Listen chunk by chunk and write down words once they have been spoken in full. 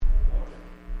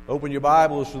Open your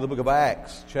Bibles to the book of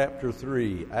Acts, chapter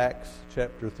 3. Acts,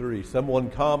 chapter 3. Someone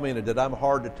commented that I'm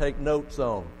hard to take notes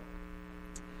on.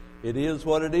 It is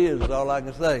what it is all I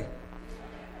can say.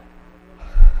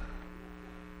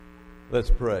 Let's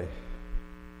pray.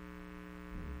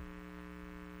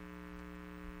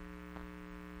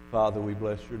 Father, we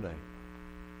bless your name.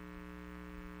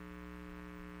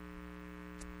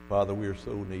 Father, we are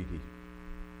so needy.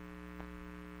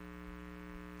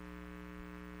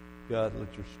 God,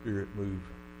 let your Spirit move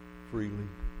freely,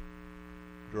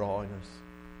 drawing us,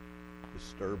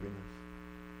 disturbing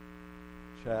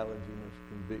us, challenging us,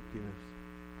 convicting us.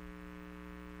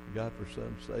 God, for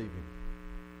some saving.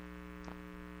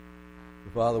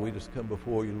 But Father, we just come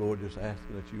before you, Lord, just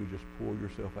asking that you would just pour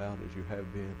yourself out as you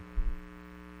have been.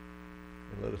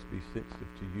 And let us be sensitive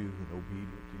to you and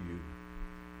obedient to you.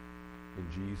 In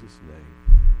Jesus' name,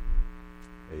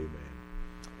 amen.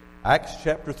 Acts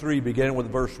chapter 3, beginning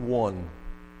with verse 1.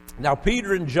 Now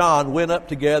Peter and John went up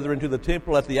together into the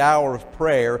temple at the hour of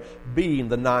prayer, being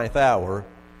the 9th hour.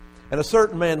 And a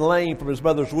certain man lame from his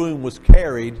mother's womb was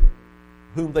carried,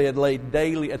 whom they had laid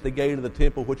daily at the gate of the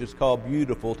temple, which is called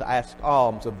Beautiful, to ask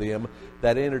alms of them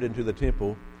that entered into the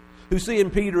temple. Who,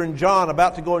 seeing Peter and John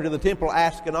about to go into the temple,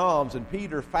 asked an alms. And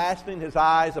Peter, fastening his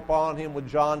eyes upon him with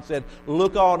John, said,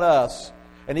 Look on us.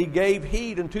 And he gave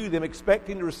heed unto them,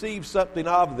 expecting to receive something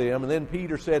of them. And then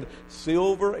Peter said,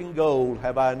 Silver and gold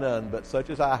have I none, but such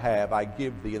as I have I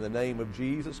give thee. In the name of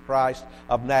Jesus Christ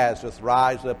of Nazareth,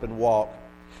 rise up and walk.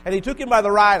 And he took him by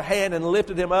the right hand and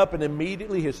lifted him up, and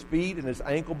immediately his feet and his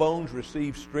ankle bones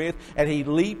received strength. And he,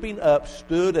 leaping up,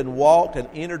 stood and walked and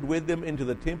entered with them into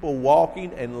the temple,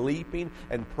 walking and leaping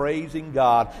and praising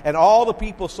God. And all the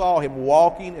people saw him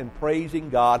walking and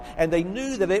praising God. And they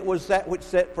knew that it was that which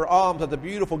sat for alms at the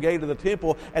beautiful gate of the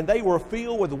temple. And they were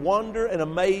filled with wonder and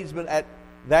amazement at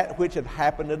that which had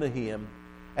happened unto him.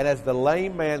 And as the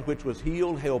lame man which was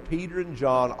healed held Peter and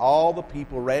John, all the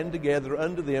people ran together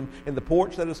unto them in the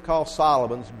porch that is called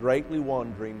Solomon's, greatly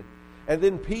wondering. And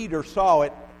then Peter saw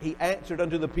it. He answered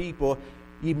unto the people,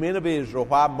 Ye men of Israel,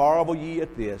 why marvel ye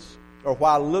at this? Or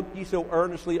why look ye so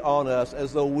earnestly on us,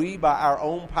 as though we by our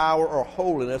own power or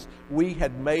holiness we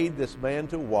had made this man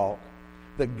to walk?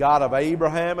 The God of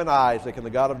Abraham and Isaac and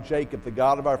the God of Jacob, the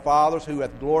God of our fathers, who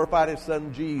hath glorified his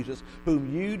Son Jesus,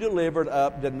 whom you delivered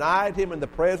up, denied him in the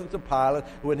presence of Pilate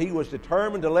when he was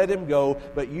determined to let him go,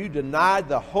 but you denied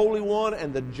the Holy One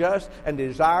and the just, and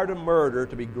desired a murder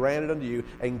to be granted unto you,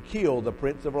 and killed the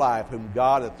Prince of Life, whom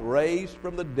God hath raised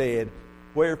from the dead.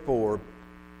 Wherefore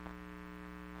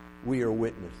we are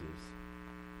witnesses.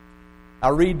 I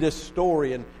read this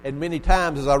story, and many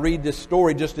times as I read this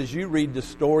story, just as you read this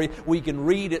story, we can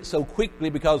read it so quickly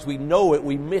because we know it,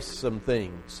 we miss some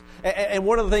things. And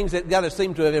one of the things that God has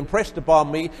seemed to have impressed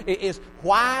upon me is,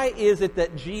 why is it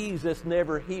that Jesus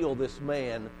never healed this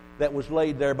man that was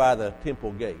laid there by the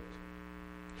temple gate?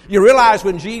 You realize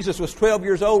when Jesus was 12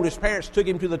 years old, his parents took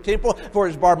him to the temple for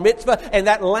his bar mitzvah, and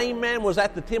that lame man was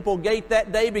at the temple gate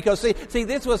that day because, see, he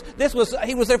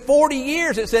was there 40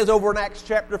 years, it says over in Acts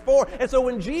chapter 4. And so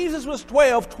when Jesus was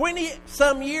 12,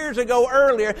 20-some years ago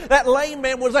earlier, that lame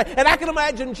man was there. And I can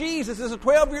imagine Jesus as a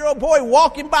 12-year-old boy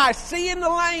walking by, seeing the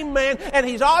lame man, and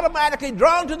he's automatically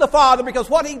drawn to the Father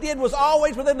because what he did was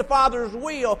always within the Father's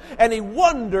will. And he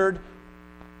wondered,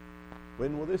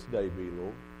 when will this day be,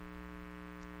 Lord?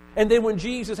 And then when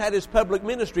Jesus had his public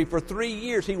ministry for 3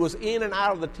 years, he was in and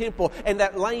out of the temple. And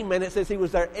that lame man, it says he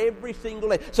was there every single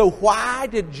day. So why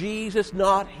did Jesus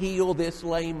not heal this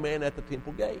lame man at the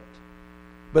temple gate?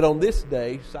 But on this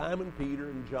day, Simon, Peter,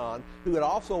 and John, who had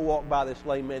also walked by this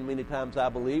lame man many times, I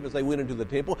believe, as they went into the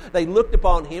temple, they looked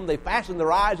upon him, they fastened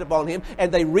their eyes upon him,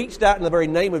 and they reached out in the very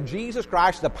name of Jesus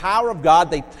Christ, the power of God.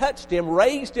 They touched him,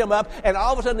 raised him up, and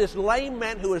all of a sudden this lame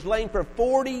man who was lame for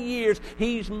 40 years,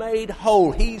 he's made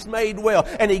whole, he's made well.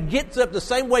 And he gets up the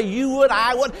same way you would,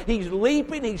 I would. He's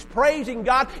leaping, he's praising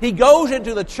God. He goes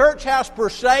into the church house per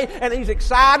se, and he's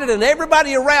excited, and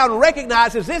everybody around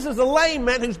recognizes this is the lame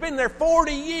man who's been there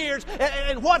 40 years,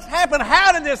 and what's happened?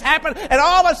 How did this happen? And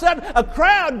all of a sudden a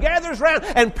crowd gathers around,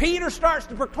 and Peter starts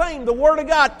to proclaim the Word of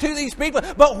God to these people.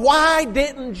 But why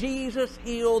didn't Jesus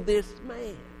heal this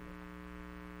man?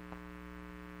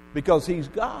 Because he's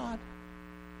God.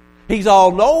 He's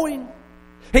all-knowing.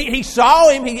 He saw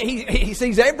him. He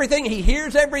sees everything. He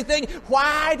hears everything.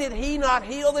 Why did he not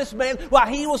heal this man while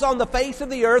he was on the face of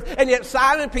the earth? And yet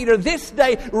Simon Peter this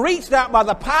day reached out by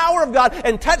the power of God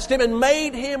and touched him and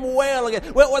made him well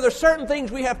again. Well, there's certain things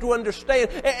we have to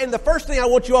understand. And the first thing I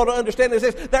want you all to understand is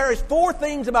this. There is 4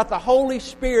 things about the Holy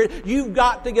Spirit you've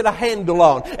got to get a handle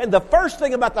on. And the first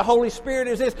thing about the Holy Spirit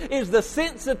is this, is the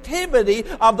sensitivity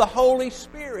of the Holy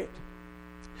Spirit.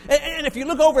 And if you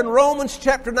look over in Romans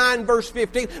chapter 9, verse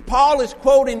 15, Paul is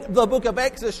quoting the book of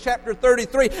Exodus chapter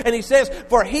 33, and he says,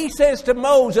 for he says to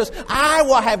Moses, I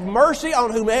will have mercy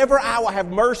on whomever I will have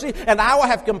mercy, and I will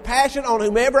have compassion on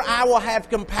whomever I will have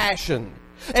compassion.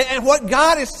 And what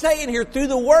God is saying here through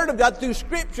the Word of God, through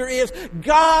Scripture, is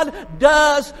God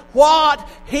does what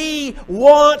He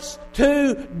wants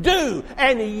to do.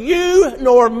 And you,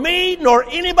 nor me, nor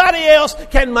anybody else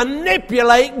can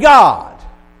manipulate God.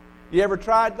 You ever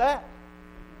tried that?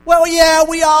 Well, yeah,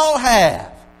 we all have.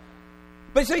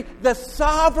 But see, the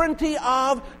sovereignty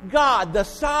of God, the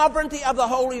sovereignty of the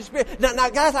Holy Spirit. Now,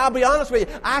 guys, I'll be honest with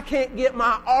you. I can't get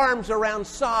my arms around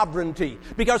sovereignty.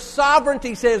 Because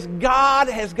sovereignty says God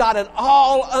has got it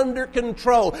all under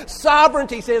control.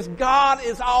 Sovereignty says God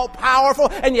is all powerful,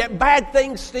 and yet bad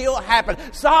things still happen.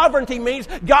 Sovereignty means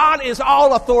God is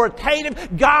all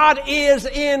authoritative. God is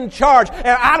in charge. And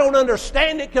I don't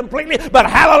understand it completely, but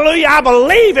hallelujah, I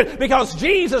believe it, because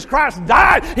Jesus Christ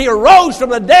died. He arose from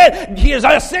the dead. He is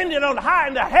ascended on high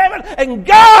into heaven, and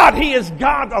God, He is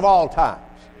God of all times.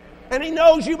 And He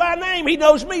knows you by name. He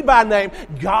knows me by name.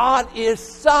 God is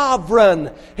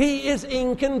sovereign. He is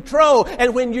in control.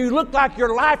 And when you look like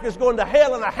your life is going to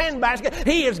hell in a handbasket,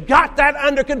 He has got that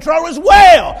under control as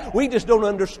well. We just don't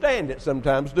understand it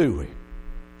sometimes, do we?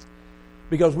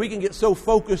 Because we can get so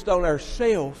focused on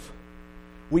ourselves,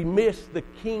 we miss the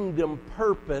kingdom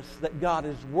purpose that God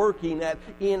is working at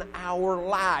in our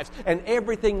lives. And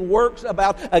everything works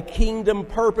about a kingdom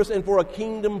purpose and for a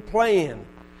kingdom plan.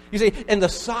 You see, and the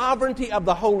sovereignty of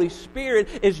the Holy Spirit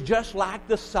is just like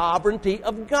the sovereignty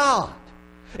of God.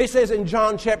 It says in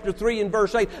John chapter 3 and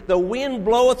verse 8, the wind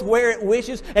bloweth where it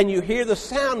wishes, and you hear the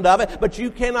sound of it, but you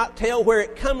cannot tell where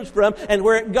it comes from and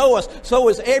where it goeth. So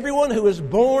is everyone who is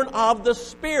born of the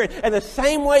Spirit. And the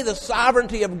same way the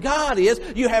sovereignty of God is,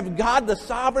 you have God, the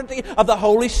sovereignty of the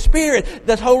Holy Spirit.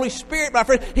 The Holy Spirit, my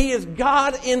friend, He is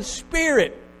God in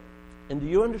spirit. And do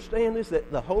you understand this? That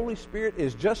the Holy Spirit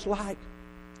is just like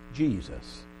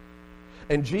Jesus.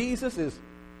 And Jesus is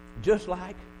just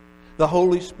like the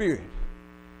Holy Spirit.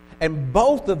 And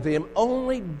both of them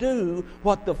only do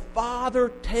what the Father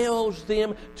tells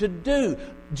them to do.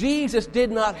 Jesus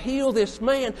did not heal this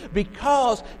man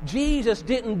because Jesus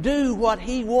didn't do what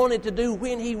He wanted to do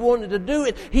when He wanted to do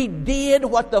it. He did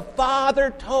what the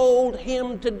Father told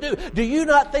Him to do. Do you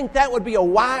not think that would be a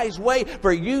wise way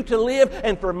for you to live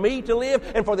and for me to live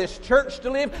and for this church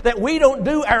to live? That we don't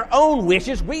do our own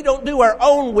wishes. We don't do our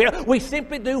own will. We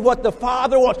simply do what the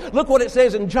Father wants. Look what it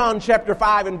says in John chapter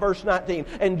 5 and verse 19.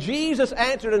 And Jesus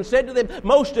answered and said to them,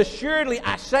 most assuredly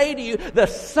I say to you, the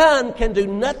Son can do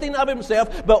nothing of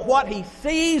Himself, but what He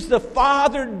sees the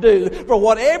Father do. For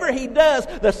whatever He does,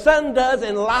 the Son does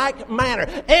in like manner.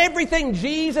 Everything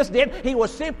Jesus did, He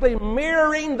was simply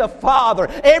mirroring the Father.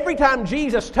 Every time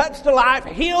Jesus touched a life,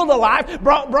 healed a life,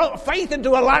 brought faith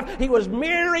into a life, He was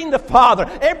mirroring the Father.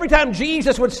 Every time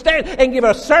Jesus would stand and give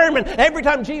a sermon, every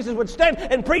time Jesus would stand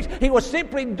and preach, He was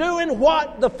simply doing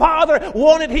what the Father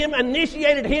wanted Him,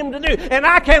 initiated Him to do. And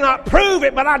I cannot prove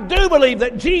it, but I do believe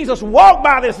that Jesus walked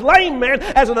by this lame man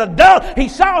as an adult.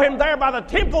 He saw him there by the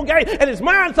temple gate, and his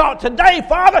mind thought, today,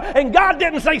 Father, and God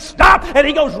didn't say stop, and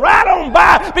he goes right on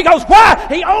by. Because why?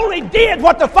 He only did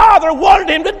what the Father wanted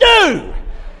him to do.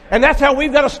 And that's how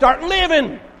we've got to start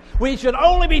living. We should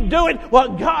only be doing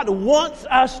what God wants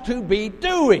us to be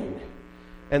doing.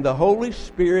 And the Holy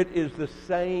Spirit is the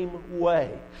same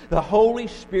way. The Holy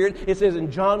Spirit, it says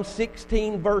in John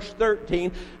 16 verse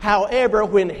 13, however,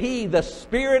 when He, the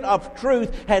Spirit of truth,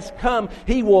 has come,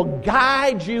 He will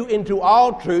guide you into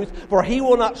all truth, for He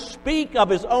will not speak of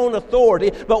His own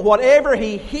authority, but whatever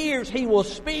He hears, He will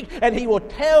speak, and He will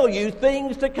tell you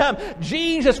things to come.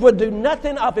 Jesus would do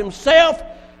nothing of Himself,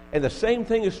 and the same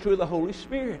thing is true of the Holy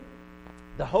Spirit.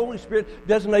 The Holy Spirit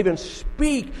doesn't even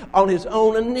speak on His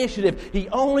own initiative. He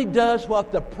only does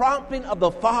what the prompting of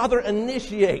the Father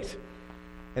initiates.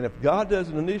 And if God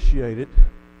doesn't initiate it,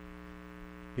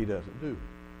 He doesn't do it.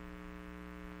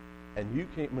 And you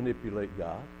can't manipulate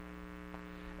God.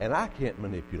 And I can't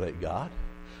manipulate God,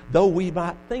 though we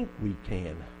might think we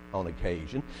can on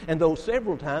occasion, and though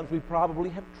several times we probably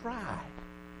have tried.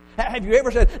 Have you ever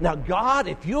said, now God,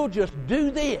 if you'll just do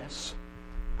this,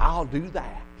 I'll do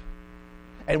that.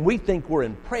 And we think we're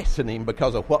impressing Him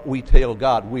because of what we tell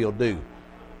God we'll do.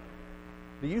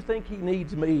 Do you think He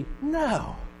needs me?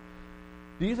 No.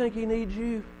 Do you think He needs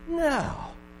you? No.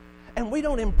 And we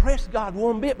don't impress God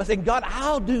one bit by saying, God,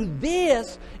 I'll do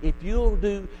this if you'll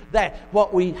do that.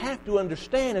 What we have to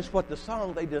understand is what the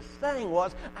song they just sang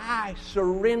was, I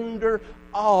surrender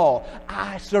all.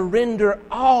 I surrender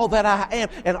all that I am,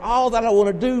 and all that I want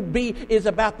to do is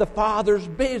about the Father's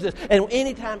business. And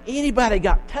anytime anybody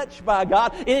got touched by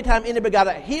God, anytime anybody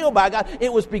got healed by God,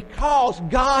 it was because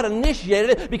God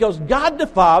initiated it, because God the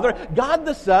Father, God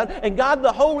the Son, and God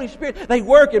the Holy Spirit, they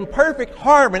work in perfect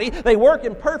harmony, they work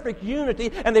in perfect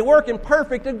unity, and they work in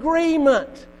perfect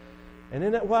agreement. And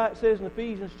isn't that why it says in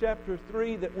Ephesians chapter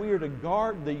 3 that we are to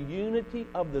guard the unity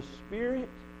of the Spirit?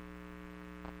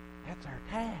 That's our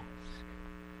task.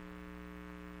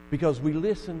 Because we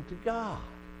listen to God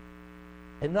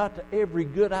and not to every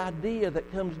good idea that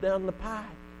comes down the pipe.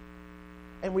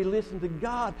 And we listen to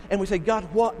God and we say, God,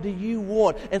 what do you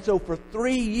want? And so for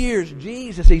 3 years,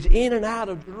 Jesus, He's in and out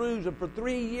of Jerusalem. For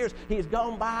 3 years, He's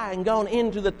gone by and gone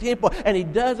into the temple, and He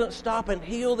doesn't stop and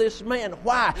heal this man.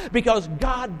 Why? Because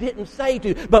God didn't say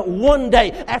to. But one day,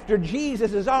 after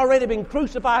Jesus has already been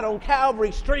crucified on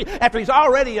Calvary's tree, after He's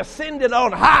already ascended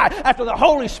on high, after the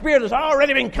Holy Spirit has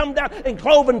already been come down in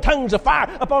cloven tongues of fire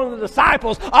upon the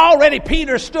disciples, already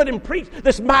Peter stood and preached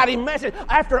this mighty message.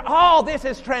 After all this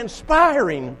is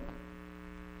transpiring,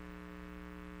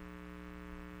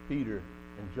 Peter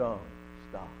and John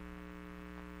stopped.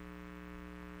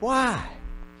 Why?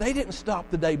 They didn't stop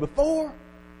the day before.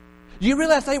 Do you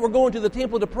realize they were going to the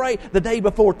temple to pray the day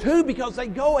before too? Because they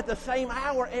go at the same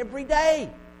hour every day.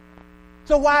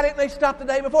 So why didn't they stop the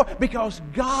day before? Because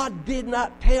God did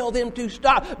not tell them to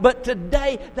stop. But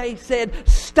today they said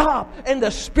stop. And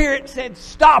the Spirit said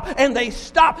stop. And they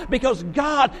stopped because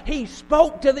God, He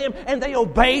spoke to them and they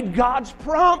obeyed God's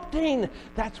prompting.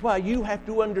 That's why you have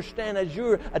to understand, as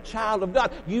you're a child of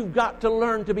God, you've got to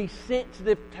learn to be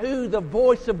sensitive to the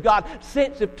voice of God,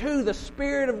 sensitive to the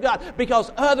Spirit of God,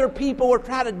 because other people will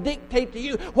try to dictate to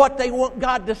you what they want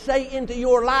God to say into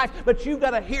your life. But you've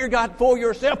got to hear God for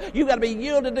yourself. You've got to be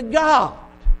yielded to God.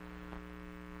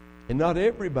 And not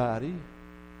everybody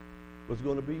was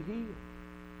going to be healed.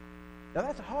 Now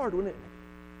that's a hard one, isn't it?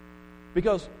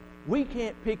 Because we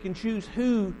can't pick and choose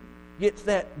who gets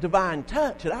that divine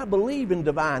touch. And I believe in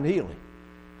divine healing.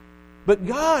 But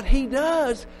God, He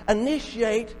does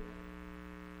initiate.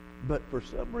 But for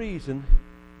some reason,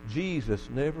 Jesus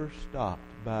never stopped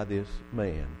by this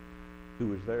man who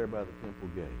was there by the temple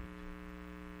gate.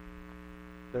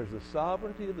 There's the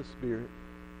sovereignty of the Spirit,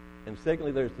 and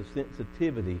secondly, there's the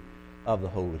sensitivity of the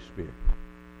Holy Spirit.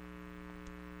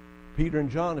 Peter and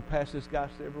John had passed this guy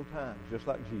several times, just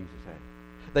like Jesus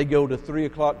had. They go to 3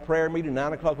 o'clock prayer meeting,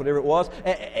 9 o'clock, whatever it was,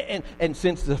 and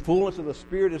since the fullness of the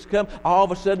Spirit has come, all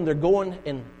of a sudden they're going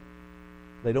and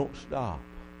they don't stop.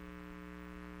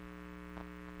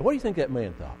 What do you think that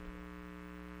man thought?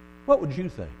 What would you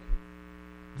think?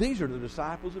 These are the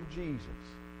disciples of Jesus.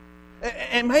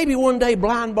 And maybe one day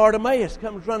blind Bartimaeus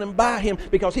comes running by him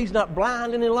because he's not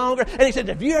blind any longer. And he said,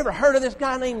 have you ever heard of this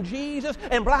guy named Jesus?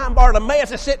 And blind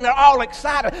Bartimaeus is sitting there all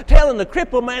excited, telling the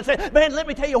crippled man, saying, man, let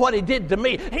me tell you what he did to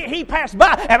me. He passed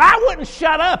by, and I wouldn't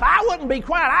shut up. I wouldn't be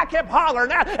quiet. I kept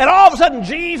hollering out. And all of a sudden,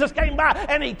 Jesus came by,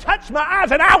 and He touched my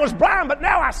eyes, and I was blind, but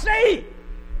now I see.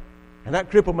 And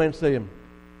that crippled man saying,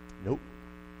 nope,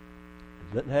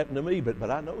 it didn't happen to me,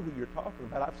 but I know who you're talking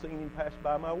about. I've seen him pass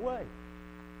by my way.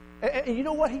 And you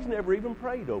know what? He's never even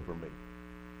prayed over me.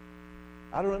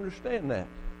 I don't understand that.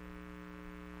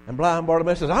 And blind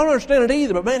Bartimaeus says, I don't understand it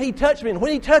either, but man, He touched me, and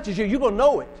when He touches you, you're going to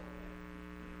know it.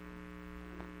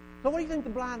 So what do you think the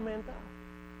blind man thought?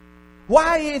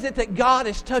 Why is it that God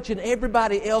is touching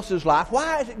everybody else's life?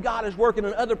 Why is it God is working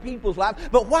in other people's lives?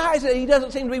 But why is it He doesn't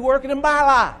seem to be working in my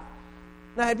life?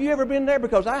 Now, have you ever been there?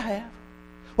 Because I have.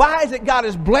 Why is it God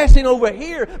is blessing over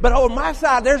here, but on my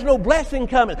side there's no blessing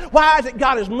coming? Why is it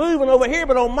God is moving over here,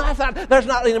 but on my side there's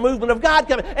not any movement of God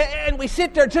coming? And we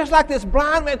sit there just like this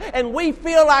blind man, and we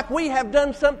feel like we have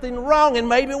done something wrong, and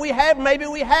maybe we have, maybe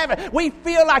we haven't. We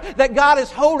feel like that God is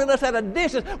holding us at a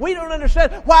distance. We don't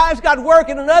understand why is God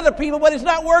working in other people, but He's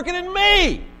not working in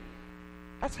me.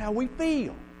 That's how we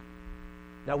feel.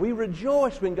 Now, we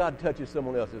rejoice when God touches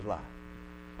someone else's life.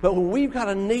 But when we've got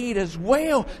a need as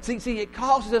well, see, it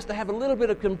causes us to have a little bit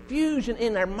of confusion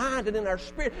in our mind and in our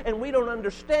spirit, and we don't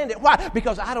understand it. Why?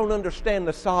 Because I don't understand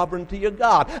the sovereignty of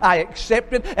God. I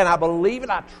accept it, and I believe it,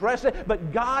 I trust it,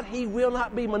 but God, He will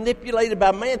not be manipulated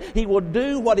by man. He will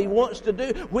do what He wants to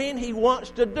do when He wants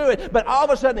to do it. But all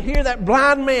of a sudden, here that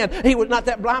blind man, he was not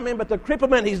that blind man, but the crippled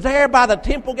man, he's there by the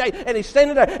temple gate, and he's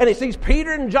standing there, and he sees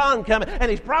Peter and John coming, and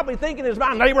he's probably thinking in his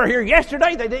mind, they were here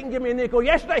yesterday, they didn't give me a nickel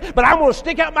yesterday, but I'm going to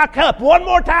stick out out my cup one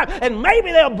more time, and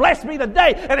maybe they'll bless me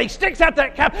today. And he sticks out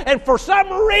that cup, and for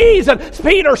some reason,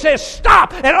 Peter says,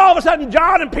 stop. And all of a sudden,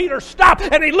 John and Peter stop,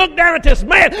 and he look down at this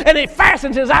man, and he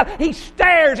fastens his eyes. He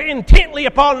stares intently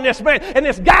upon this man, and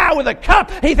this guy with a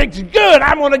cup, he thinks, good,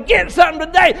 I'm going to get something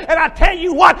today. And I tell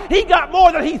you what, he got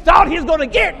more than he thought he was going to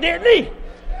get, didn't he?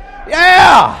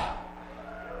 Yeah.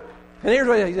 And here's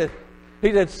what he said.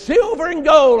 He said, silver and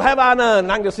gold have I none.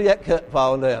 And I can just see that cup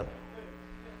falling down.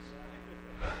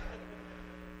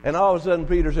 And all of a sudden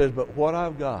Peter says, but what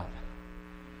I've got,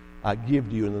 I give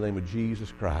to you in the name of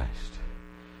Jesus Christ.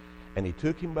 And he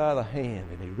took him by the hand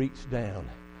and he reached down.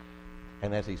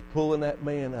 And as he's pulling that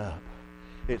man up,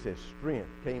 it says strength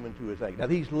came into his legs. Now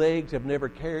these legs have never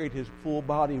carried his full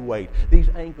body weight. These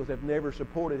ankles have never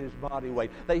supported his body weight.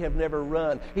 They have never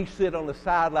run. He stood on the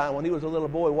sideline when he was a little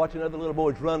boy watching other little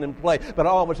boys run and play. But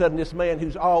all of a sudden this man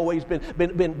who's always been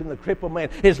the crippled man,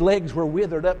 his legs were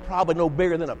withered up, probably no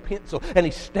bigger than a pencil. And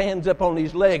he stands up on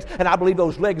these legs. And I believe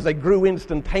those legs, they grew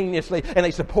instantaneously and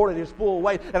they supported his full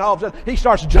weight. And all of a sudden he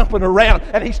starts jumping around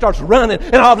and he starts running.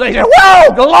 And all of a sudden he says,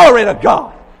 whoa, glory to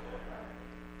God.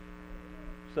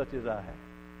 Such as I have.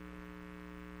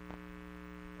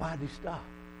 Why did he stop?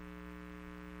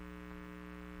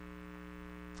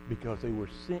 Because they were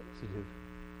sensitive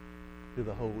to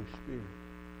the Holy Spirit.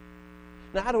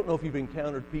 Now, I don't know if you've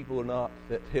encountered people or not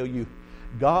that tell you,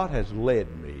 God has led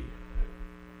me.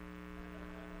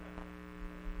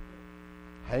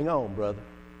 Hang on, brother.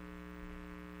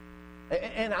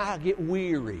 And I get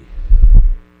weary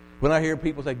when I hear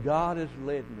people say, God has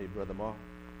led me, Brother Mark.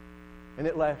 And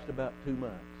it lasts about 2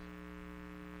 months.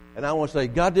 And I want to say,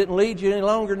 God didn't lead you any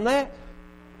longer than that.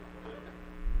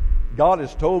 God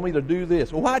has told me to do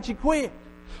this. Well, why'd you quit?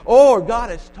 Or God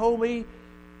has told me,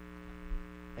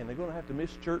 and they're going to have to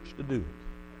miss church to do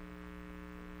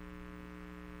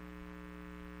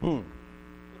it.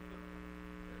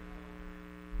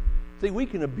 See, we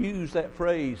can abuse that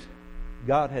phrase,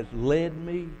 God has led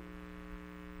me,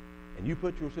 and you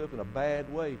put yourself in a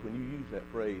bad way when you use that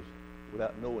phrase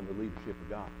without knowing the leadership of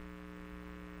God.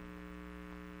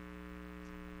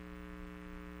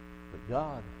 But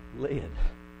God led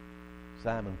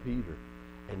Simon Peter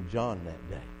and John that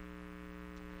day.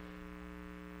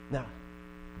 Now,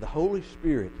 the Holy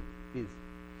Spirit is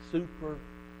super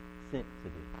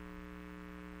sensitive.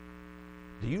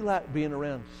 Do you like being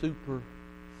around super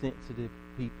sensitive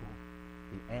people?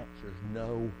 The answer is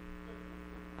no.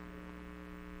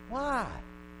 Why?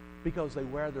 Because they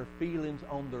wear their feelings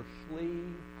on their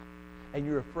sleeve, and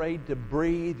you're afraid to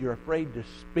breathe, you're afraid to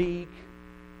speak,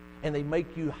 and they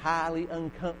make you highly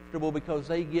uncomfortable because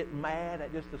they get mad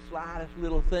at just the slightest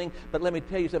little thing. But let me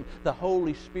tell you something, the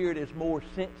Holy Spirit is more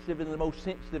sensitive than the most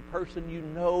sensitive person you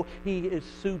know. He is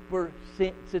super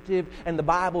sensitive, and the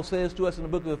Bible says to us in the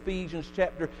book of Ephesians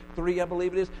chapter 3, I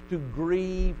believe it is, to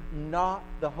grieve not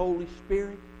the Holy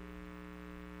Spirit.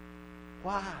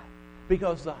 Why?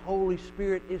 Because the Holy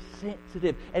Spirit is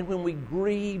sensitive. And when we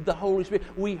grieve the Holy Spirit,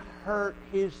 we hurt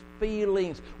His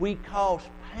feelings. We cause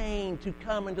pain to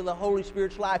come into the Holy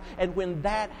Spirit's life. And when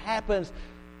that happens,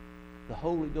 the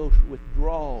Holy Ghost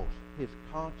withdraws His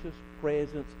conscious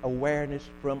presence, awareness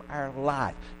from our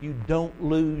life. You don't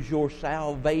lose your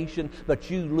salvation, but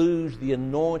you lose the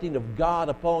anointing of God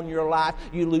upon your life.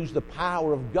 You lose the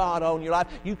power of God on your life.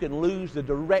 You can lose the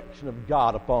direction of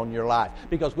God upon your life.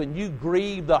 Because when you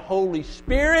grieve the Holy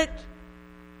Spirit,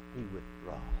 He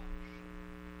withdraws.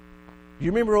 You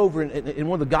remember over in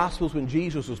one of the Gospels when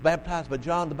Jesus was baptized by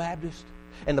John the Baptist?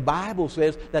 And the Bible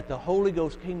says that the Holy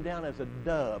Ghost came down as a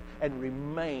dove and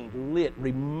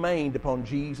remained upon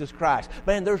Jesus Christ.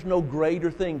 Man, there's no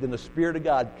greater thing than the Spirit of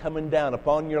God coming down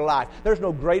upon your life. There's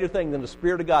no greater thing than the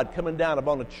Spirit of God coming down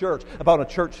upon a church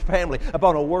family,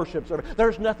 upon a worship service.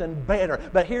 There's nothing better.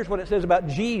 But here's what it says about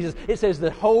Jesus. It says the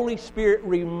Holy Spirit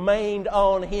remained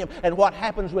on Him. And what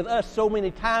happens with us so many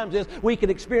times is we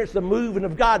can experience the moving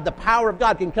of God. The power of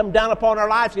God can come down upon our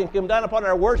lives, can come down upon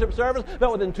our worship service.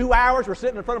 But within 2 hours, we're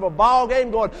sitting in front of a ball game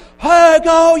going, hey,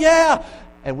 go, yeah.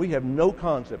 And we have no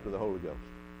concept of the Holy Ghost.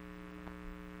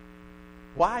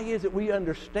 Why is it we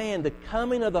understand the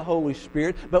coming of the Holy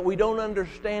Spirit, but we don't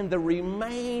understand the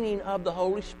remaining of the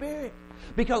Holy Spirit?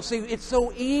 Because, see, it's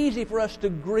so easy for us to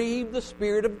grieve the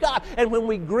Spirit of God. And when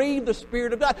we grieve the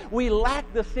Spirit of God, we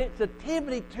lack the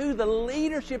sensitivity to the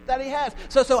leadership that He has.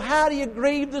 So how do you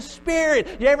grieve the Spirit?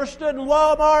 You ever stood in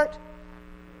Walmart?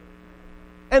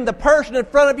 And the person in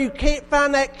front of you can't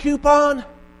find that coupon,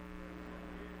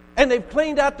 and they've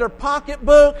cleaned out their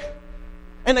pocketbook,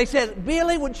 and they said,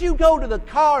 Billy, would you go to the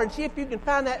car and see if you can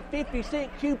find that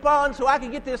 50-cent coupon so I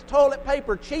can get this toilet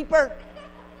paper cheaper?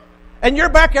 And you're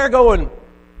back there going,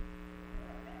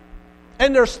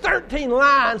 And there's 13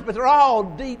 lines, but they're all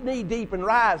deep, knee-deep and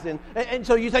rising. And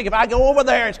so you think, if I go over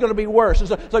there, it's going to be worse. And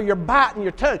so you're biting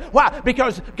your tongue. Why?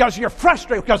 Because you're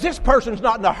frustrated. Because this person's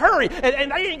not in a hurry.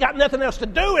 And they ain't got nothing else to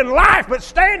do in life but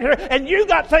stand here. And you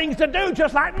got things to do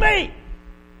just like me.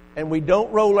 And we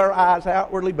don't roll our eyes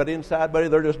outwardly, but inside, buddy,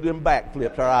 they're just doing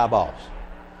backflips, our eyeballs.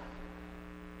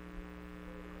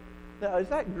 Now, is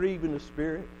that grieving the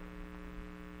Spirit?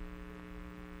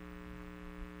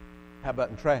 How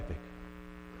about in traffic?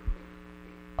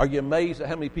 Are you amazed at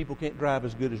how many people can't drive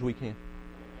as good as we can?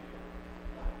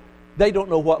 They don't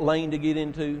know what lane to get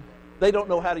into. They don't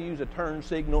know how to use a turn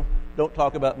signal. Don't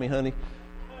talk about me, honey.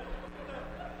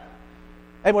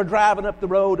 And we're driving up the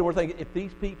road and we're thinking, if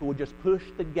these people would just push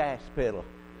the gas pedal.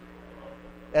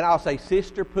 And I'll say,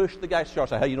 sister, push the gas. She'll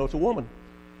say, how do you know it's a woman?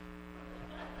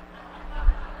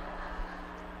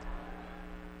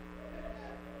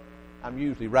 I'm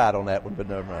usually right on that one, but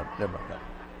never mind.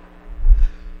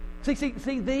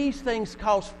 See, these things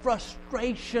cause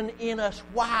frustration in us.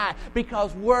 Why?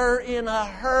 Because we're in a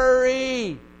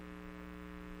hurry.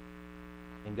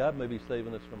 And God may be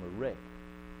saving us from a wreck.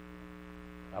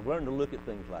 I've learned to look at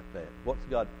things like that. What's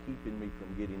God keeping me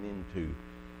from getting into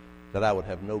that I would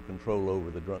have no control over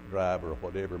the drunk driver or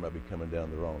whatever might be coming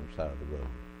down the wrong side of the road?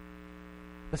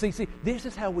 But see, this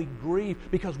is how we grieve,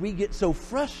 because we get so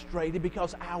frustrated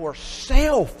because our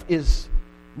self is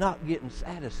not getting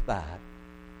satisfied.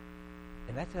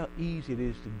 And that's how easy it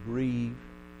is to grieve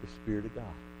the Spirit of God.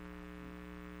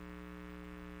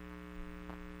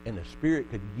 And the Spirit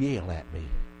could yell at me,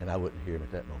 and I wouldn't hear him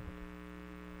at that moment.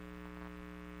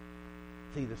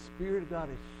 See, the Spirit of God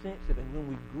is sensitive, and when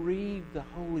we grieve the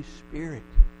Holy Spirit,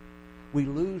 we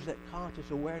lose that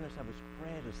conscious awareness of His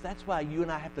presence. That's why you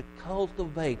and I have to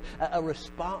cultivate a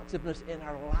responsiveness in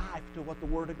our life to what the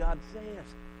Word of God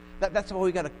says. That's why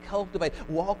we've got to cultivate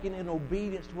walking in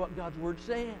obedience to what God's Word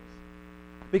says.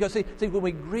 Because, see, when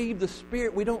we grieve the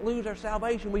Spirit, we don't lose our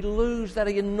salvation. We lose that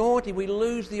anointing. We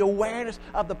lose the awareness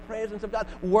of the presence of God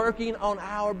working on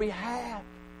our behalf.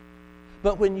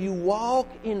 But when you walk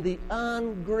in the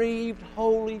ungrieved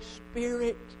Holy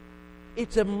Spirit,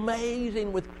 it's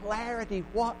amazing with clarity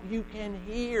what you can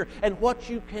hear and what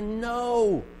you can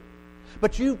know.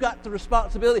 But you've got the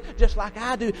responsibility, just like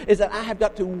I do, is that I have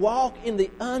got to walk in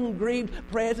the ungrieved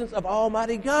presence of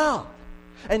Almighty God.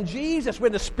 And Jesus,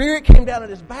 when the Spirit came down at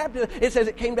His baptism, it says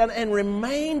it came down and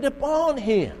remained upon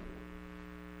Him.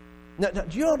 Now,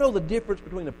 do you all know the difference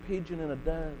between a pigeon and a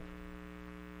dove?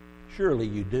 Surely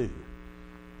you do.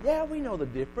 Yeah, we know the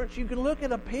difference. You can look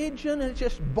at a pigeon and it's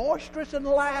just boisterous and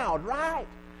loud, right?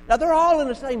 Now, they're all in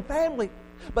the same family.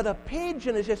 But a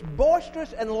pigeon is just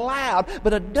boisterous and loud.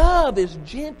 But a dove is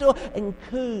gentle and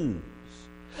coos.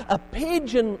 A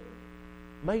pigeon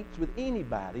mates with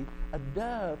anybody. A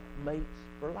dove mates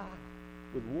for life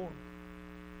with one.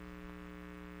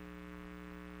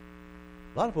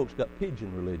 A lot of folks got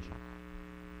pigeon religion.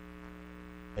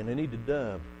 And they need the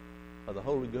dove of the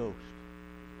Holy Ghost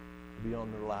to be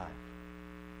on their life,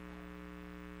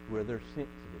 where they're sensitive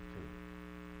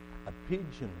to. A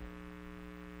pigeon.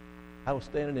 I was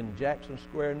standing in Jackson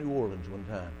Square, New Orleans one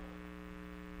time.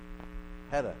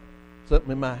 Had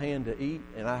something in my hand to eat,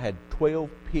 and I had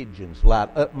 12 pigeons light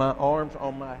up my arms,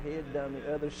 on my head, down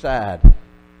the other side.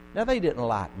 Now, they didn't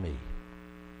like me.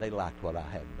 They liked what I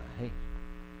had in my hand.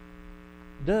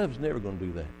 Dove's never going to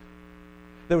do that.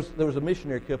 There was a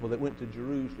missionary couple that went to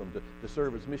Jerusalem to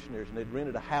serve as missionaries, and they'd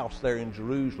rented a house there in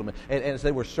Jerusalem. And as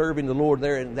they were serving the Lord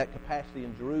there in that capacity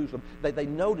in Jerusalem, they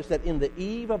noticed that in the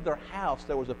eave of their house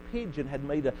there was a pigeon had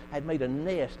made a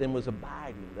nest and was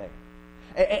abiding there.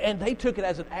 And they took it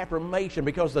as an affirmation,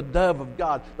 because the dove of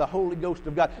God, the Holy Ghost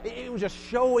of God, it was just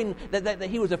showing that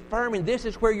He was affirming, this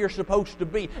is where you're supposed to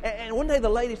be. And one day the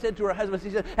lady said to her husband, she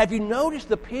said, have you noticed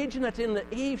the pigeon that's in the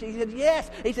eaves? He said, yes.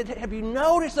 He said, have you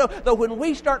noticed, though when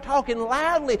we start talking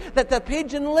loudly, that the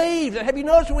pigeon leaves? And have you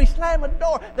noticed when we slam a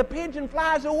door, the pigeon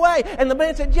flies away? And the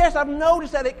man said, yes, I've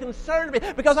noticed that. It concerned me,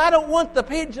 because I don't want the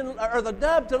pigeon or the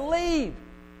dove to leave.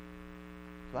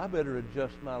 So I better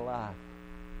adjust my life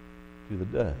to the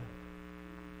dove.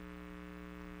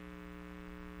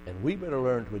 And we better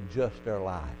learn to adjust our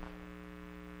life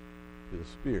to the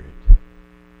Spirit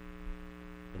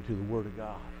and to the Word of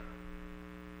God.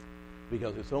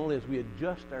 Because it's only as we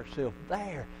adjust ourselves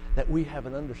there that we have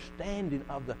an understanding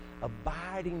of the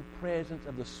abiding presence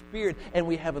of the Spirit, and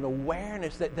we have an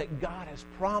awareness that God has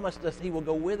promised us He will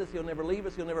go with us, He'll never leave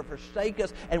us, He'll never forsake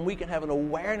us, and we can have an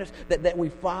awareness that we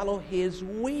follow His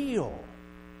will.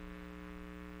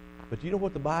 But you know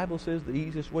what the Bible says the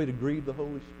easiest way to grieve the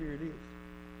Holy Spirit is?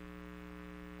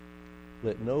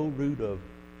 Let no root of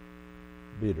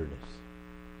bitterness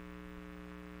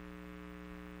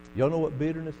Y'all know what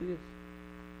bitterness is?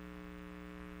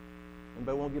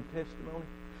 Anybody want to give testimony?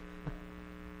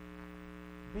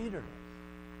 Bitterness.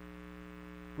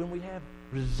 When we have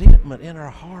resentment in our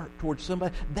heart towards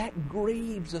somebody, that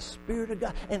grieves the Spirit of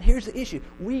God. And here's the issue.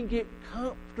 We get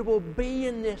comfortable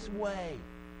being this way.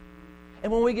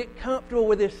 And when we get comfortable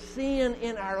with this sin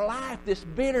in our life, this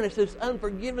bitterness, this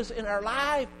unforgiveness in our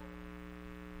life,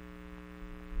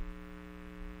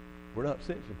 we're not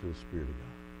sensitive to the Spirit of God.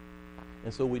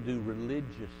 And so we do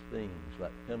religious things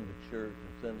like come to church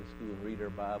and Sunday school and read our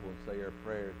Bible and say our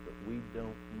prayers, but we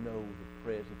don't know the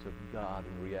presence of God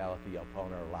in reality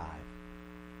upon our life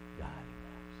guiding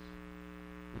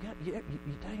us.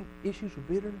 You think issues with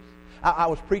bitterness? I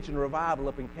was preaching a revival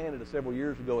up in Canada several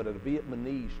years ago at a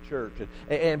Vietnamese church,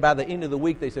 and by the end of the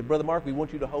week they said, Brother Mark, we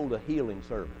want you to hold a healing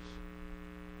service.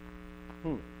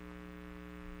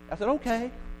 I said, okay.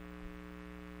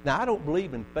 Now, I don't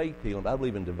believe in faith healing, but I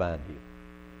believe in divine healing.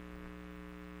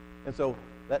 And so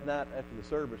that night after the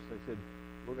service, they said,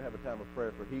 we're going to have a time of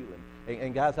prayer for healing.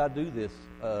 And guys, I do this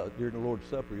during the Lord's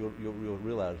Supper. You'll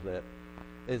realize that.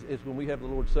 It's when we have the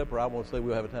Lord's Supper, I want to say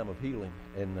we'll have a time of healing.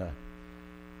 And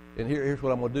here's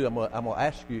what I'm going to do. I'm going to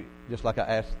ask you, just like I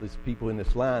asked these people in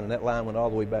this line, and that line went all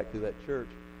the way back to that church.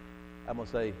 I'm going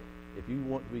to say, if you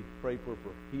want to be prayed for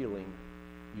healing,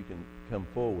 you can come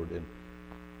forward. And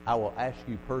I will ask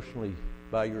you personally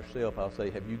by yourself, I'll say,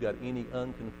 have you got any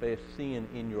unconfessed sin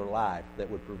in your life that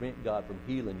would prevent God from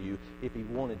healing you if He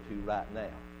wanted to right now?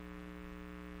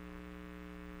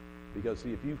 Because,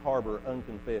 see, if you harbor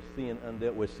unconfessed sin,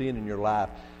 undealt with sin in your life,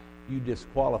 you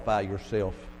disqualify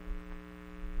yourself.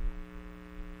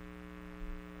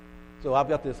 So I've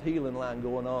got this healing line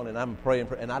going on, and I'm praying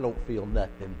for, and I don't feel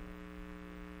nothing.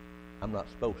 I'm not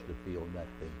supposed to feel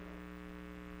nothing.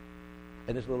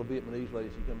 And this little Vietnamese lady,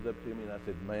 she comes up to me, and I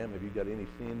said, ma'am, have you got any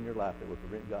sin in your life that would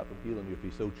prevent God from healing you if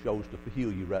He so chose to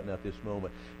heal you right now at this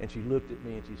moment? And she looked at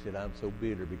me, and she said, I'm so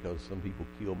bitter because some people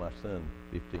killed my son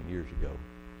 15 years ago.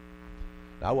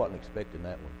 Now, I wasn't expecting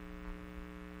that one.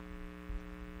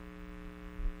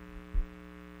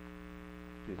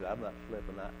 She said, I've not slept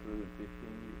a night through in 15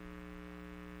 years.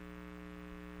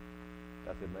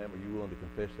 I said, ma'am, are you willing to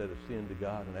confess that as sin to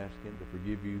God and ask Him to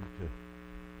forgive you, to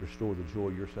restore the joy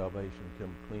of your salvation and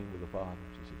come clean with the Father?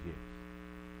 She said, yes.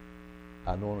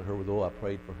 I anointed her with oil. I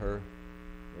prayed for her.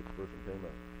 Next person came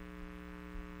up.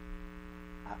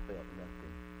 I felt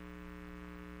nothing.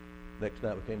 Next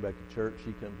night we came back to church.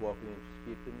 She comes walking in,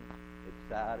 skipping,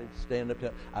 excited, standing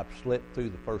up. I've slept through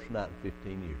the first night in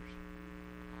 15 years.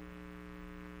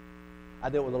 I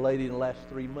dealt with a lady in the last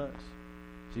 3 months.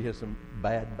 She has some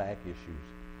bad back issues.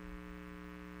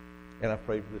 And I've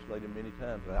prayed for this lady many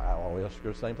times. And I always ask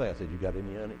her the same thing. I said, you got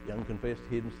any unconfessed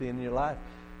hidden sin in your life?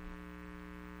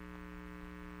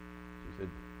 She said,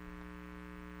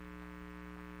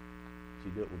 she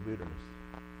dealt with bitterness.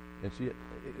 And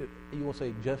you want to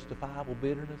say justifiable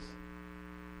bitterness?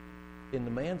 In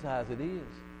the man's eyes it is.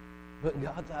 But in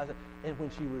God's eyes, and when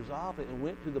she resolved it and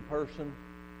went to the person,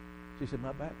 she said,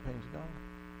 my back pain's gone.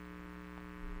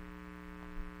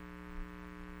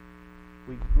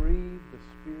 We grieve the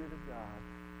Spirit of God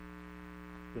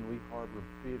when we harbor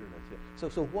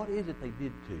bitterness. So what is it they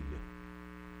did to you?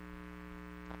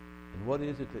 And what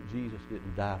is it that Jesus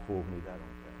didn't die for when He died on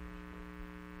Calvary?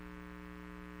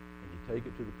 And you take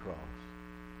it to the cross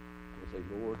and say,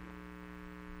 Lord,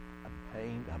 I'm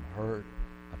pained, I'm hurt,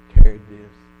 I've carried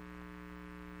this.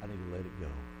 I need to let it go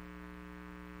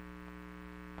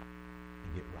and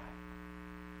get right.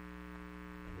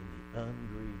 And then the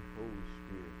ungrieved Holy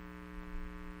Spirit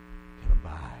can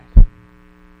abide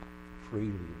freely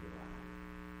in your life.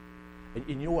 And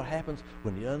you know what happens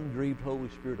when the ungrieved Holy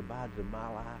Spirit abides in my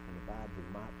life and abides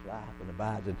in Mike's life and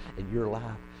abides in your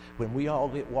life? When we all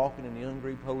get walking in the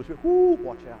ungrieved Holy Spirit, whoo,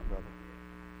 watch out, brother.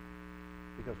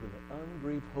 Because when the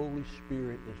ungrieved Holy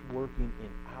Spirit is working in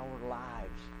our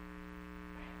lives,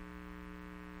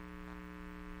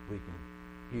 we can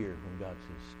hear when God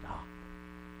says, stop.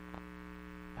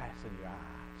 Fasten your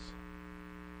eyes.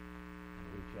 And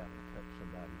reach out and touch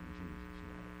somebody in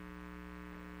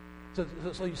Jesus'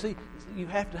 name. So you see, you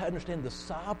have to understand the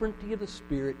sovereignty of the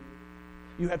Spirit.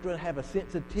 You have to have a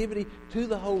sensitivity to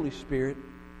the Holy Spirit.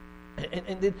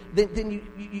 And then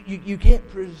you can't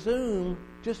presume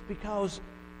just because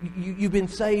you've been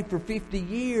saved for 50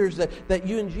 years that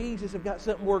you and Jesus have got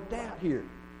something worked out here.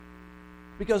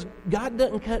 Because God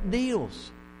doesn't cut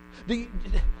deals.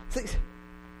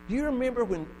 Do you remember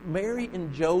when Mary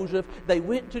and Joseph, they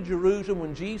went to Jerusalem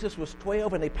when Jesus was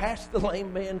 12 and they passed the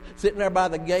lame man sitting there by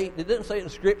the gate? It doesn't say it in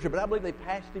Scripture, but I believe they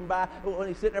passed him by when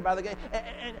he's sitting there by the gate.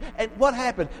 And what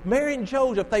happened? Mary and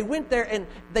Joseph, they went there and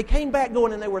they came back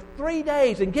going, and they were 3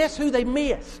 days, and guess who they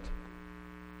missed?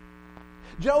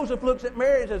 Joseph looks at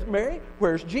Mary and says, Mary,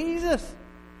 where's Jesus?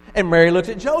 And Mary looks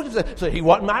at Joseph and says, so he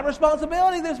wasn't my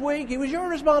responsibility this week. He was your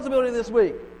responsibility this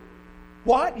week.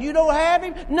 What? You don't have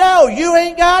him? No. You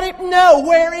ain't got him? No.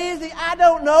 Where is he? I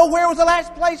don't know. Where was the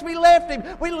last place we left him?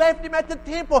 We left him at the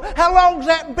temple. How long's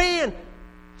that been?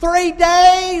 3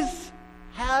 days?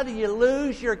 How do you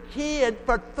lose your kid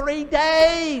for 3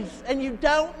 days and you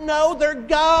don't know they're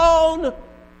gone?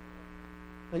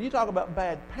 Now you talk about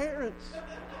bad parents.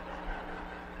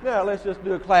 Now let's just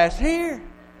do a class here.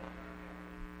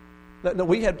 No,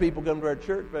 we had people come to our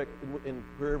church back in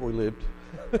wherever we lived.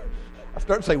 I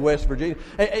started to say West Virginia.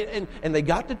 And they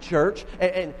got to church,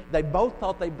 and they both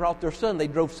thought they brought their son. They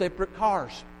drove separate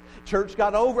cars. Church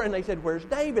got over, and they said, where's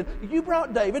David? You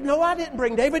brought David. No, I didn't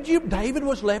bring David. David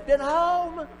was left at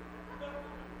home.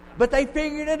 But they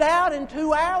figured it out in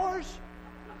 2 hours.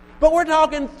 But we're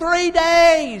talking 3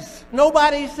 days.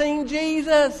 Nobody's seen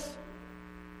Jesus.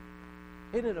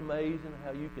 Isn't it amazing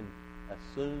how you can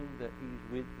assume that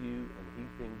he's with you and he's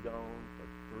been gone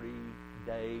for 3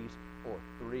 days or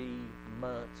 3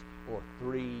 months or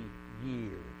 3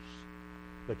 years,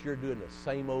 but you're doing the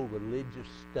same old religious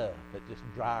stuff that's just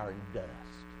drier and dust.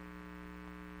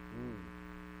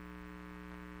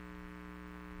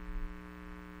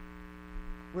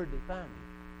 Where did they find him?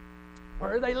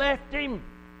 Where they left him?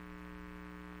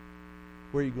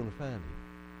 Where are you going to find him?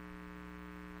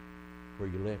 Where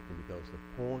you left him, because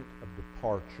the point of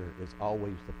departure is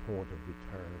always the point of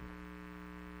return.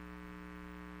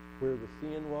 Where the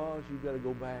sin was, you've got to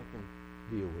go back and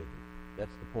deal with it.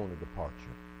 That's the point of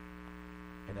departure.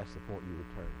 And that's the point you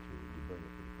return to. You bring it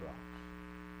to the cross.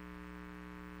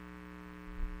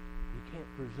 You can't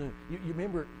presume. You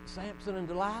remember Samson and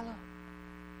Delilah?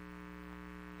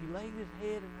 He laid his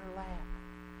head in her lap.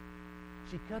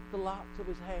 She cut the locks of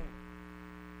his hair.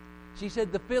 She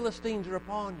said, the Philistines are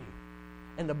upon you.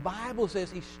 And the Bible says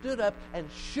he stood up and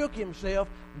shook himself,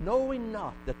 knowing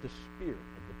not that the Spirit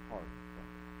had departed from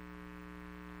him.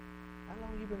 How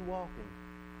long have you been walking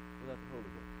without the Holy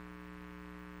Ghost?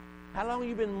 How long have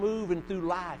you been moving through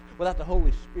life without the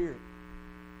Holy Spirit?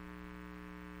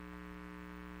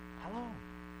 How long?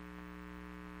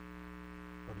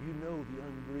 Or do you know the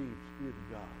ungrieved Spirit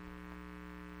of God?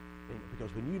 And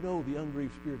because when you know the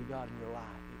ungrieved Spirit of God in your life,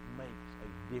 it makes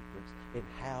a difference in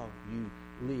how you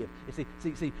live. And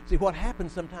see what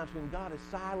happens sometimes when God is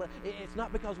silent, it's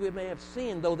not because we may have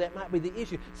sinned, though that might be the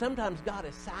issue. Sometimes God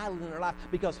is silent in our life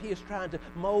because he is trying to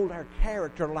mold our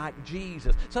character like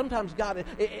Jesus. Sometimes God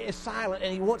is silent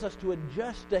and he wants us to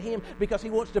adjust to him because he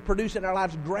wants to produce in our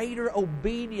lives greater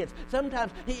obedience.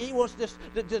 Sometimes he wants us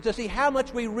to see how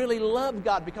much we really love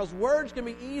God, because words can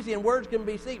be easy and words can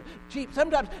be cheap.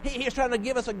 Sometimes he is trying to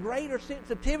give us a greater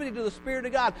sensitivity to the Spirit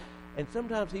of God. And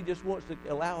sometimes he just wants to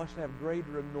allow us to have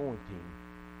greater anointing,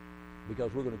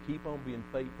 because we're going to keep on being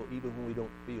faithful even when we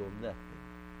don't feel nothing.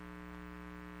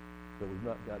 But we've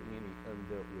not got any undealt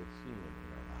with sin in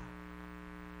our life.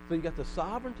 So you've got the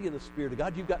sovereignty of the Spirit of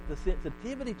God. You've got the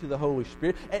sensitivity to the Holy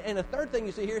Spirit. And the third thing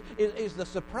you see here is the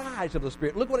surprise of the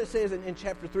Spirit. Look what it says in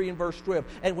chapter 3 and verse 12.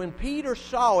 And when Peter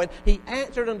saw it, he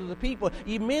answered unto the people,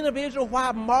 Ye men of Israel,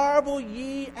 why marvel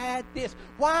ye at this?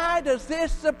 Why does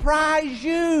this surprise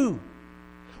you?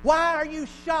 Why are you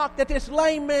shocked that this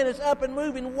lame man is up and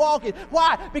moving, walking?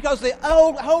 Why? Because the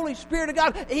old Holy Spirit of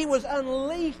God, he was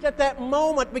unleashed at that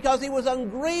moment because he was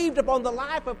ungrieved upon the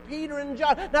life of Peter and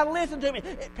John. Now listen to me.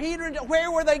 Peter and John,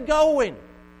 where were they going?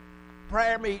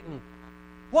 Prayer meeting.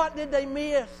 What did they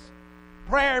miss?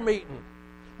 Prayer meeting.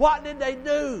 What did they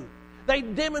do? They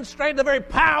demonstrated the very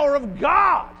power of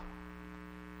God.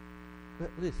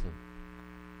 But listen.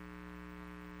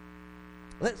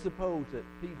 Let's suppose that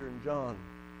Peter and John,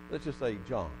 let's just say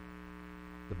John,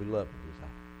 the beloved disciple.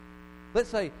 Let's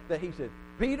say that he said,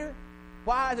 Peter,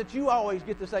 why is it you always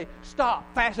get to say,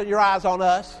 stop, fasten your eyes on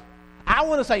us? I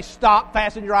want to say, stop,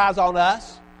 fasten your eyes on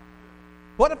us.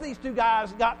 What if these two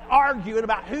guys got arguing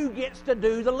about who gets to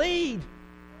do the lead?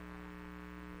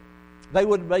 They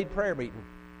would have made prayer meeting.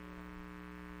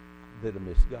 They'd have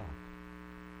missed God.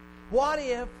 What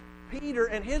if Peter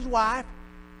and his wife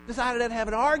decided to have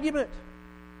an argument?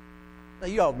 Now,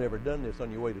 you all have never done this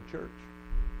on your way to church.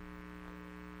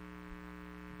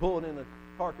 Pulling in the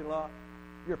parking lot,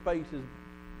 your face is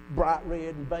bright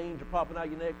red and veins are popping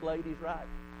out your neck, ladies, right?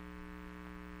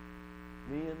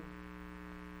 Men.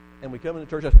 And we come into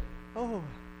church and say, oh,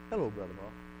 hello, Brother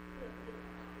Mark.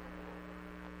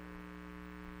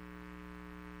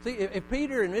 See, if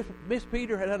Peter and Miss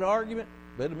Peter had an argument,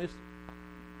 they'd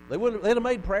have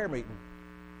made prayer meeting.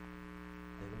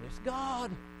 They'd have missed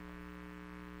God.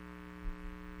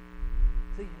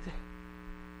 See,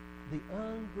 the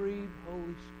ungrieved Holy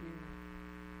Spirit.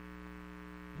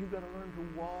 You've got to learn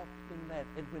to walk in that.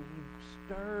 And when He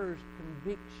stirs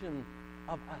conviction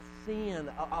of a sin,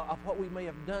 of what we may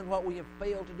have done, what we have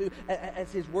failed to do,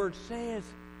 as His Word says,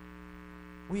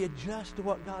 we adjust to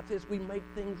what God says. We make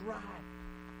things right.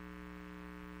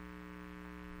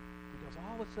 Because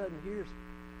all of a sudden, here's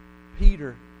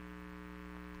Peter,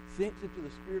 sensitive to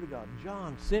the Spirit of God.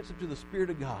 John, sensitive to the Spirit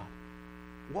of God.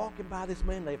 Walking by this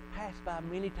man they've passed by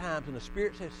many times, and the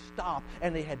Spirit says stop,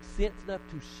 and they had sense enough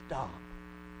to stop.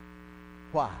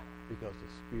 Why? Because the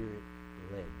Spirit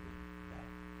led them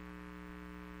back.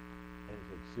 And He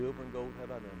said, silver and gold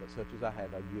have I none, but such as I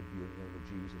have I give you in the name of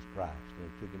Jesus Christ. And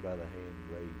He took him by the hand and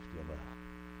raised him up.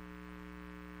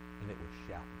 And it was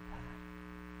shouting time.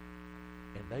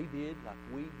 And they did like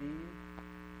we did.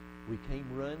 We came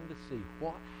running to see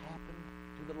what happened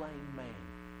to the lame man.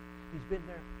 He's been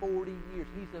there 40 years.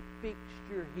 He's a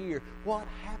fixture here. What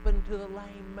happened to the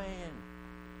lame man?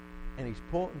 And He's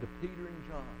pointing to Peter and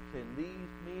John, saying,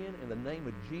 these men, in the name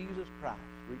of Jesus Christ,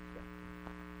 reached out to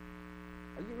them.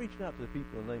 Are you reaching out to the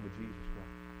people in the name of Jesus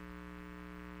Christ?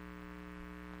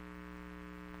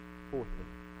 Fourthly,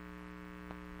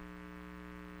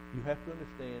 you have to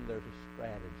understand there's a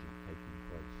strategy taking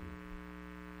place here.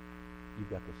 You've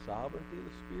got the sovereignty of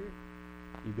the Spirit.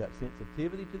 You've got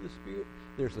sensitivity to the Spirit.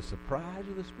 There's a surprise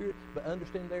of the Spirit. But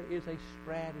understand there is a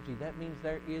strategy. That means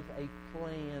there is a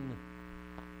plan.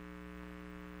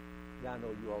 Now, I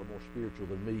know you all are more spiritual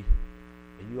than me,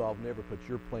 and you all have never put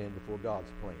your plan before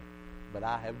God's plan. But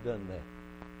I have done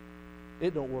that.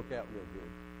 It don't work out real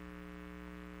good.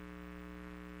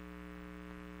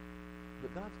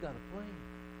 But God's got a plan.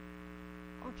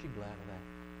 Aren't you glad of that?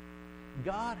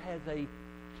 God has a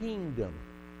kingdom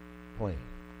plan.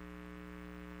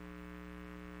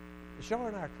 Shar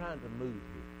and I are trying to move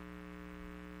here.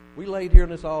 We laid here on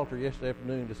this altar yesterday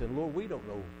afternoon and said, Lord, we don't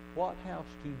know what house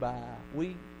to buy.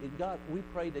 We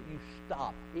pray that you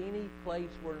stop any place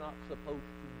we're not supposed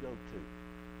to go to.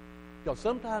 Because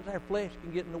sometimes our flesh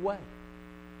can get in the way.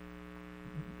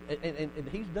 And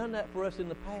He's done that for us in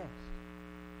the past.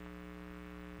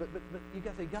 But you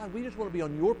got to say, God, we just want to be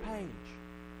on your page.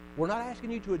 We're not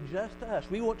asking you to adjust to us.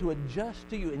 We want to adjust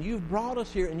to you. And you've brought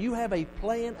us here, and you have a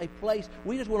plan, a place.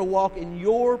 We just want to walk in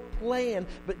your plan.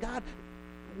 But God,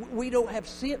 we don't have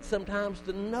sense sometimes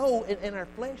to know, and our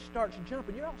flesh starts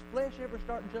jumping. Your flesh ever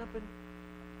start jumping?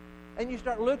 And you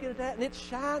start looking at that, and it's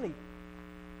shiny.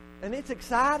 And it's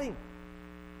exciting.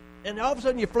 And all of a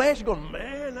sudden your flesh is going,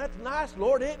 man, that's nice,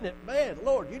 Lord, isn't it? Man,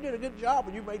 Lord, you did a good job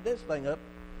when you made this thing up.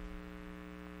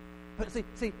 But see,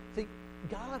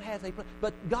 God has a plan.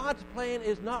 But God's plan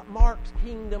is not Mark's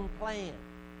kingdom plan.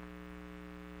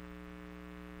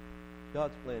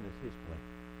 God's plan is His plan.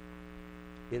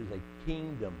 It is a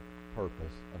kingdom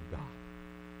purpose of God.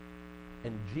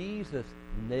 And Jesus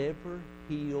never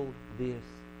healed this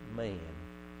man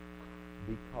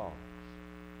because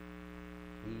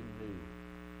He knew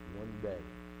one day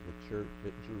the church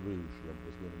at Jerusalem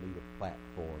was going to need a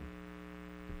platform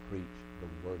to preach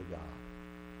the Word of God.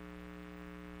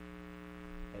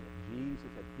 And if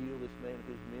Jesus had healed this man in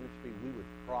His ministry, we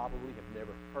would probably have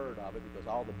never heard of it because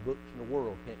all the books in the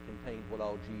world can't contain what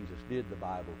all Jesus did, the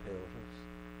Bible tells us.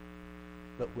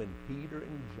 But when Peter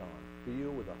and John,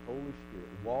 filled with the Holy Spirit,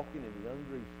 walking in the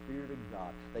ungrieved Spirit of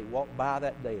God, they walked by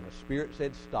that day and the Spirit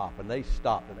said stop, and they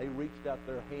stopped, and they reached out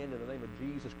their hand in the name of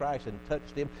Jesus Christ and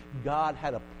touched Him. God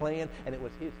had a plan, and it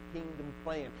was His kingdom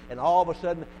plan. And all of a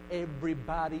sudden,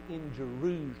 everybody in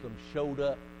Jerusalem showed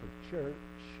up for church.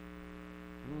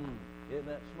 Isn't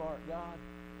that smart, God?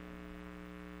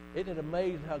 Isn't it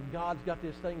amazing how God's got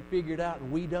this thing figured out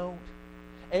and we don't?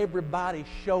 Everybody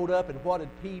showed up, and what did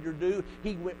Peter do?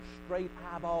 He went straight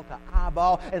eyeball to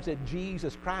eyeball and said,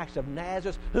 Jesus Christ of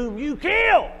Nazareth, whom you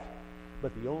killed.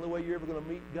 But the only way you're ever going to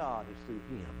meet God is through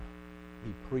Him.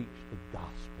 He preached the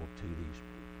gospel to these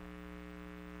people.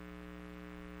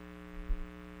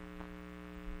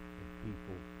 And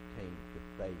people came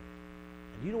to faith.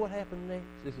 And you know what happened next?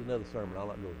 This is another sermon. I'll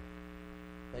not go there.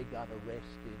 They got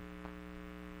arrested.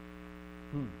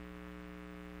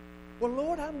 Well,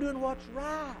 Lord, I'm doing what's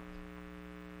right.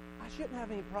 I shouldn't have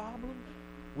any problems.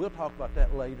 We'll talk about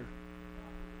that later.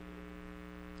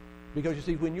 Because you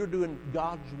see, when you're doing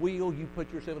God's will, you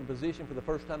put yourself in a position for the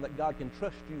first time that God can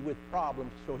trust you with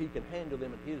problems so He can handle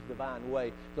them in His divine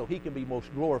way, so He can be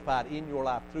most glorified in your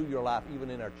life, through your life,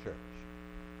 even in our church.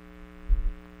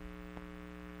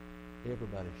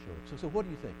 Everybody showed. So what do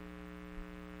you think?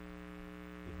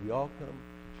 We all come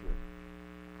to church.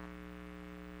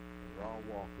 And we're all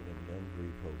walking in the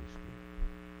ungrieved Holy Spirit.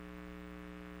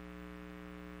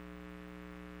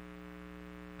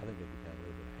 I think that'd be kind of a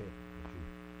little bit of heaven, don't you?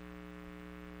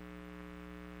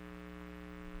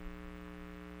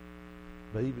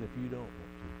 But even if you don't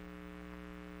want to,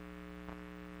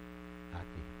 I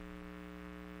can.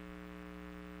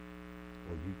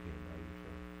 Or you can by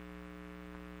yourself.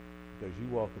 Because you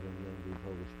walking in the ungrieved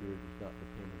Holy Spirit is not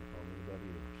dependent upon anybody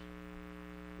else.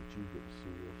 But you get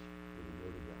serious with the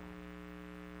Word of God.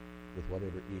 With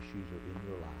whatever issues are in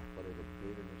your life, whatever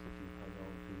bitterness that you've hung on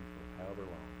to for however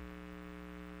long.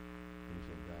 And you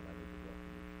say, God, I need to walk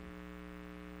in your Spirit.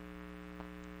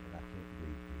 And I can't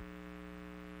grieve you.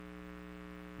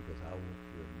 Because I want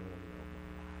your anointing on my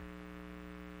life.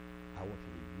 I want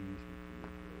you to use me for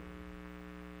your glory.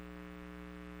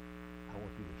 I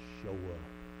want you to show up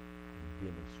and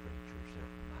demonstrate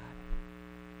yourself mighty.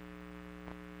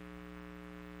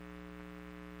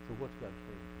 So what's God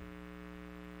saying to you?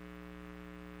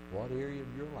 What area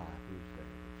of your life is that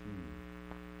you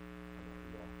are not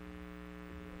walking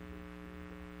in the ungrieved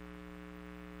Spirit?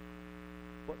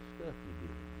 What stuff you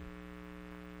dealing with?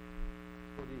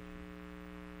 What issues?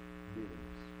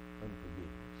 Bitterness,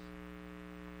 unforgiveness.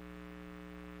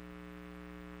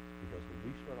 Because when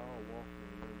we start all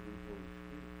walking in the ungrieved Holy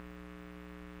Spirit,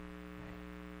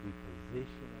 we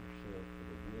position ourselves for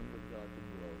the wind of God to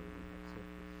blow, and we have set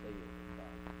the sail of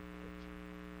God to catch it.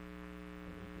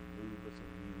 And He can move us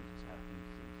and use us how He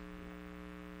sees fit.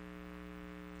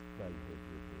 Bow your head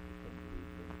real good. We'll come to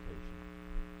lead the invitation.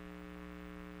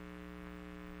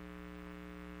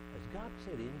 Has God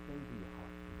said anything to your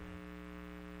heart today?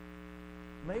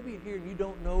 Maybe you're here and you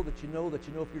don't know that you know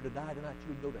if you're to die tonight,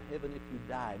 you would go to heaven if you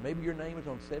die. Maybe your name is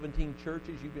on 17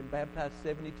 churches. You've been baptized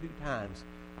 72 times.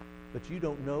 But you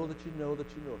don't know that you know if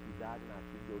you die tonight,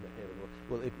 you'd go to heaven.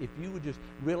 Well, if you would just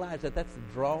realize that that's the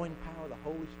drawing power of the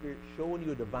Holy Spirit showing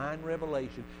you a divine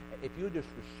revelation, if you would just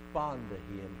respond to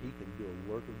Him, He can do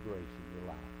a work of grace in your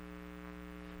life.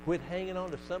 Quit hanging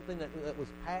on to something that was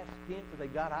past tense and say,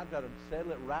 God, I've got to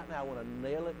settle it right now. I want to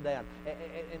nail it down.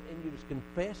 And you just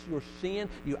confess your sin.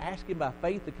 You ask Him by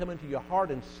faith to come into your heart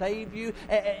and save you.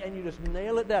 And you just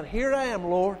nail it down. Here I am,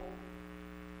 Lord.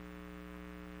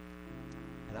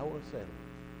 And I want to settle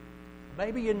it.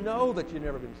 Maybe you know that you've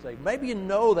never been saved. Maybe you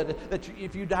know that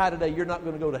if you die today, you're not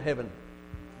going to go to heaven.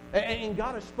 And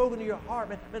God has spoken to your heart.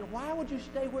 Man, why would you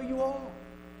stay where you are?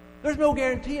 There's no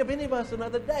guarantee of any of us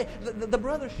another day. The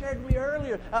brother shared with me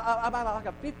earlier about like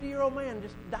a 50-year-old man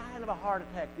just dying of a heart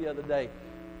attack the other day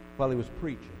while he was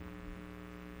preaching.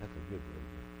 That's a good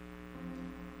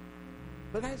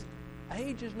radio. But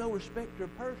age is no respecter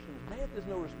of persons. Death is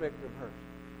no respecter of persons.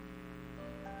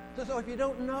 So if you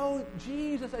don't know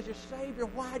Jesus as your Savior,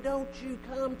 why don't you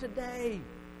come today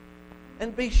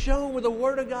and be shown with the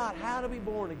Word of God how to be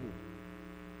born again?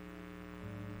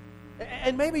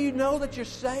 And maybe you know that you're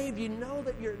saved. You know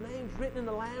that your name's written in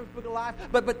the Lamb's Book of Life.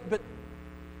 But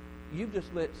you've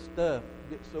just let stuff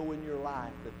get so in your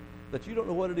life that you don't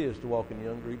know what it is to walk in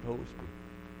the ungrieved Holy Spirit.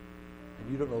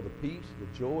 And you don't know the peace, the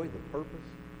joy, the purpose.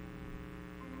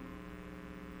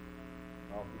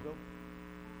 Off you go.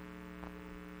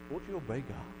 Won't you obey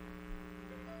God?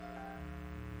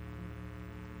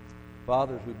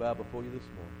 Father, as we bow before you this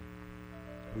morning,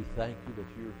 we thank you that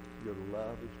your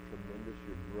love is tremendous,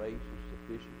 your grace is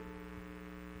sufficient.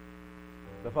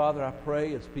 But Father, I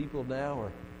pray as people now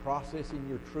are processing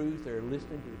your truth, they're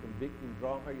listening to the convicting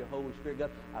drawing of your Holy Spirit,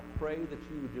 God, I pray that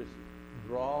you would just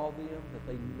draw them, that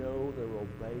they know they're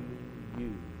obeying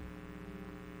you.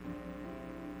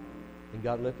 And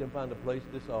God, let them find a place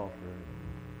at this altar.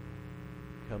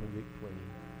 Come and get clean.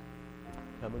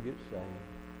 Come and get saved.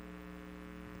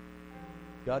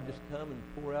 God, just come and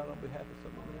pour out on behalf of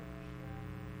someone else.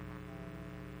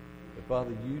 But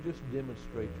Father, you just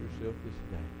demonstrate yourself this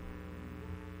day.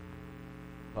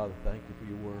 Father, thank you for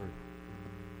your word.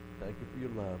 Thank you for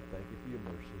your love. Thank you for your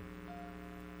mercy.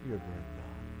 You're a great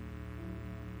God.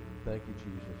 Thank you,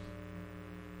 Jesus.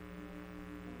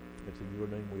 It's in your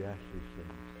name we ask these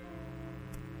things.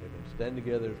 Amen. Stand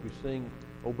together as we sing,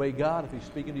 Obey God. If He's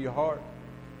speaking to your heart,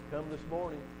 come this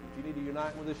morning. If you need to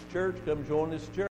unite with this church, come join this church.